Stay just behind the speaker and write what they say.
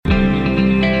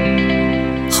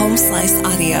Home Slice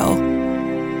Audio.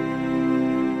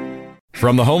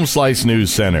 From the Home Slice News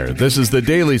Center, this is the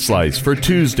Daily Slice for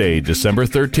Tuesday, December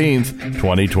 13th,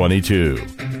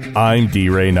 2022. I'm D.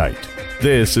 Ray Knight.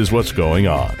 This is what's going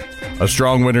on. A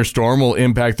strong winter storm will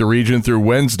impact the region through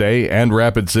Wednesday, and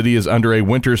Rapid City is under a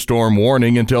winter storm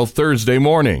warning until Thursday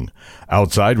morning.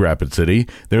 Outside Rapid City,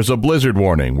 there's a blizzard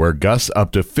warning where gusts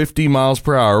up to 50 miles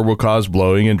per hour will cause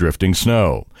blowing and drifting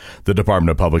snow. The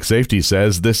Department of Public Safety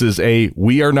says this is a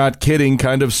 "we are not kidding"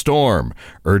 kind of storm,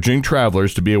 urging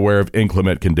travelers to be aware of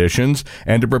inclement conditions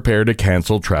and to prepare to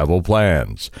cancel travel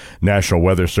plans. National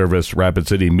Weather Service Rapid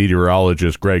City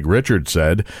meteorologist Greg Richards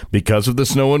said because of the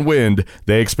snow and wind,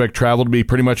 they expect travel to be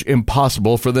pretty much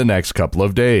impossible for the next couple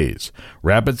of days.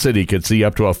 Rapid City could see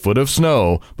up to a foot of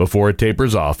snow before it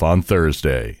tapers off on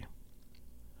Thursday.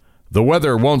 The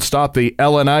weather won't stop the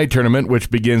L&I tournament, which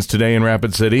begins today in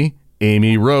Rapid City.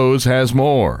 Amy Rose has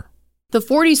more. The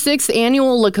 46th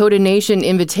Annual Lakota Nation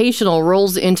Invitational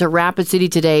rolls into Rapid City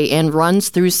today and runs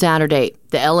through Saturday.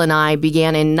 The L&I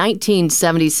began in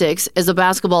 1976 as a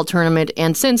basketball tournament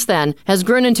and since then has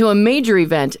grown into a major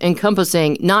event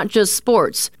encompassing not just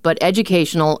sports, but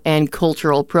educational and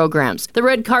cultural programs. The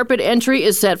red carpet entry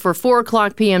is set for 4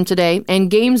 o'clock p.m. today, and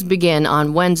games begin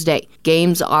on Wednesday.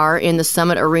 Games are in the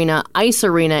Summit Arena, Ice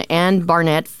Arena, and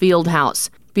Barnett Fieldhouse.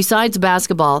 Besides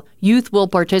basketball, youth will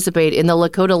participate in the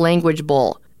Lakota Language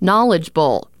Bowl, Knowledge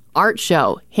Bowl, art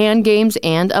show, hand games,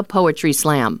 and a poetry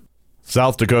slam.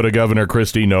 South Dakota Governor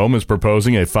Kristi Noem is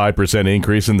proposing a 5%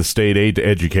 increase in the state aid to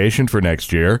education for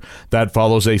next year. That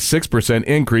follows a 6%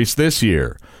 increase this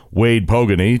year. Wade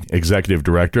Pogany, executive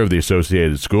director of the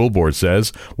Associated School Board,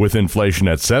 says with inflation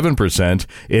at 7%,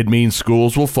 it means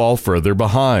schools will fall further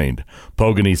behind.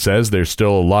 Pogany says there's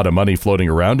still a lot of money floating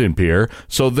around in Pierre,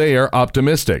 so they are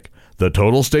optimistic. The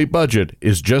total state budget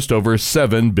is just over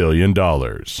 $7 billion.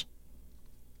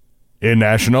 In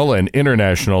national and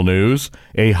international news,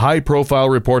 a high-profile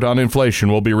report on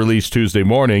inflation will be released Tuesday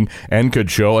morning and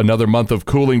could show another month of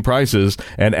cooling prices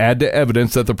and add to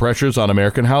evidence that the pressures on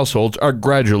American households are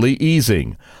gradually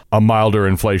easing. A milder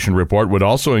inflation report would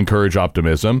also encourage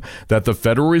optimism that the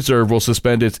Federal Reserve will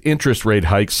suspend its interest rate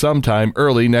hikes sometime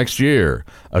early next year.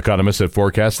 Economists have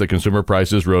forecast that consumer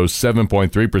prices rose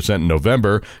 7.3% in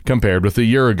November compared with a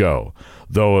year ago.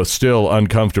 Though still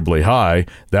uncomfortably high,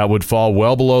 that would fall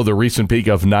well below the recent peak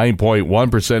of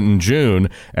 9.1% in June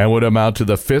and would amount to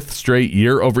the 5th straight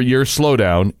year-over-year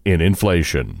slowdown in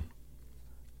inflation.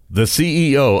 The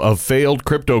CEO of failed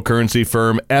cryptocurrency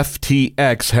firm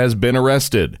FTX has been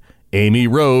arrested. Amy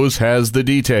Rose has the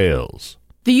details.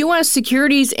 The U.S.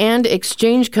 Securities and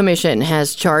Exchange Commission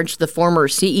has charged the former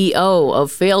CEO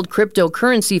of failed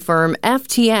cryptocurrency firm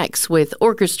FTX with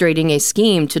orchestrating a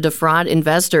scheme to defraud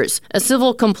investors. A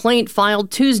civil complaint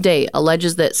filed Tuesday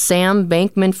alleges that Sam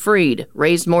Bankman-Fried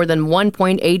raised more than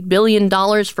 $1.8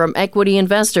 billion from equity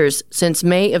investors since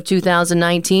May of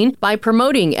 2019 by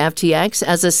promoting FTX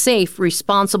as a safe,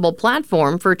 responsible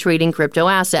platform for trading crypto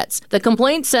assets. The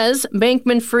complaint says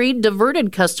Bankman-Fried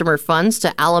diverted customer funds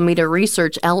to Alameda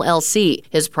Research LLC,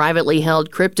 his privately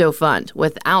held crypto fund,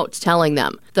 without telling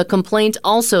them. The complaint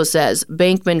also says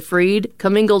Bankman-Fried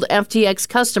commingled FTX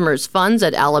customers' funds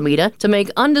at Alameda to make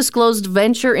undisclosed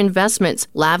venture investments,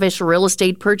 lavish real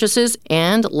estate purchases,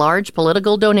 and large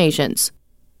political donations.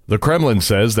 The Kremlin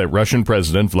says that Russian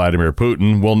President Vladimir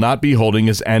Putin will not be holding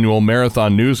his annual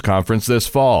Marathon News Conference this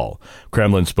fall.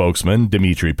 Kremlin spokesman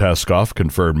Dmitry Peskov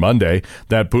confirmed Monday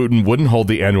that Putin wouldn't hold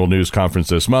the annual news conference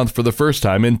this month for the first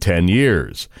time in 10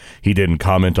 years. He didn't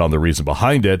comment on the reason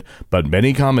behind it, but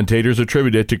many commentators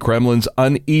attribute it to Kremlin's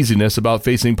uneasiness about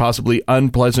facing possibly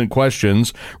unpleasant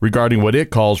questions regarding what it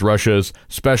calls Russia's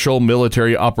special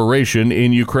military operation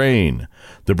in Ukraine.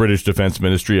 The British Defense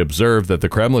Ministry observed that the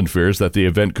Kremlin fears that the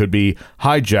event could be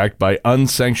hijacked by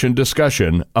unsanctioned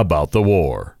discussion about the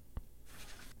war.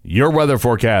 Your weather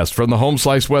forecast from the Home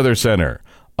Slice Weather Center.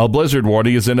 A blizzard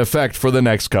warning is in effect for the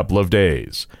next couple of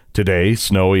days. Today,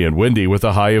 snowy and windy with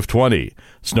a high of 20.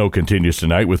 Snow continues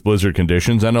tonight with blizzard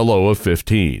conditions and a low of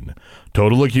 15.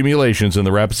 Total accumulations in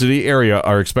the Rapid City area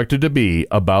are expected to be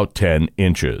about 10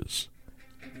 inches.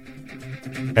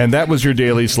 And that was your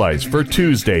Daily Slice for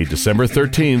Tuesday, December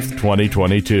 13th,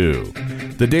 2022.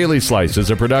 The Daily Slice is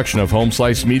a production of Home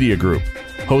Slice Media Group,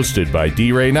 hosted by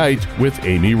D. Ray Knight with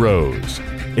Amy Rose.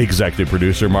 Executive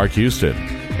producer Mark Houston.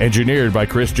 Engineered by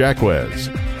Chris Jacquez.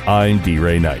 I'm D.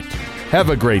 Ray Knight. Have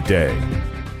a great day.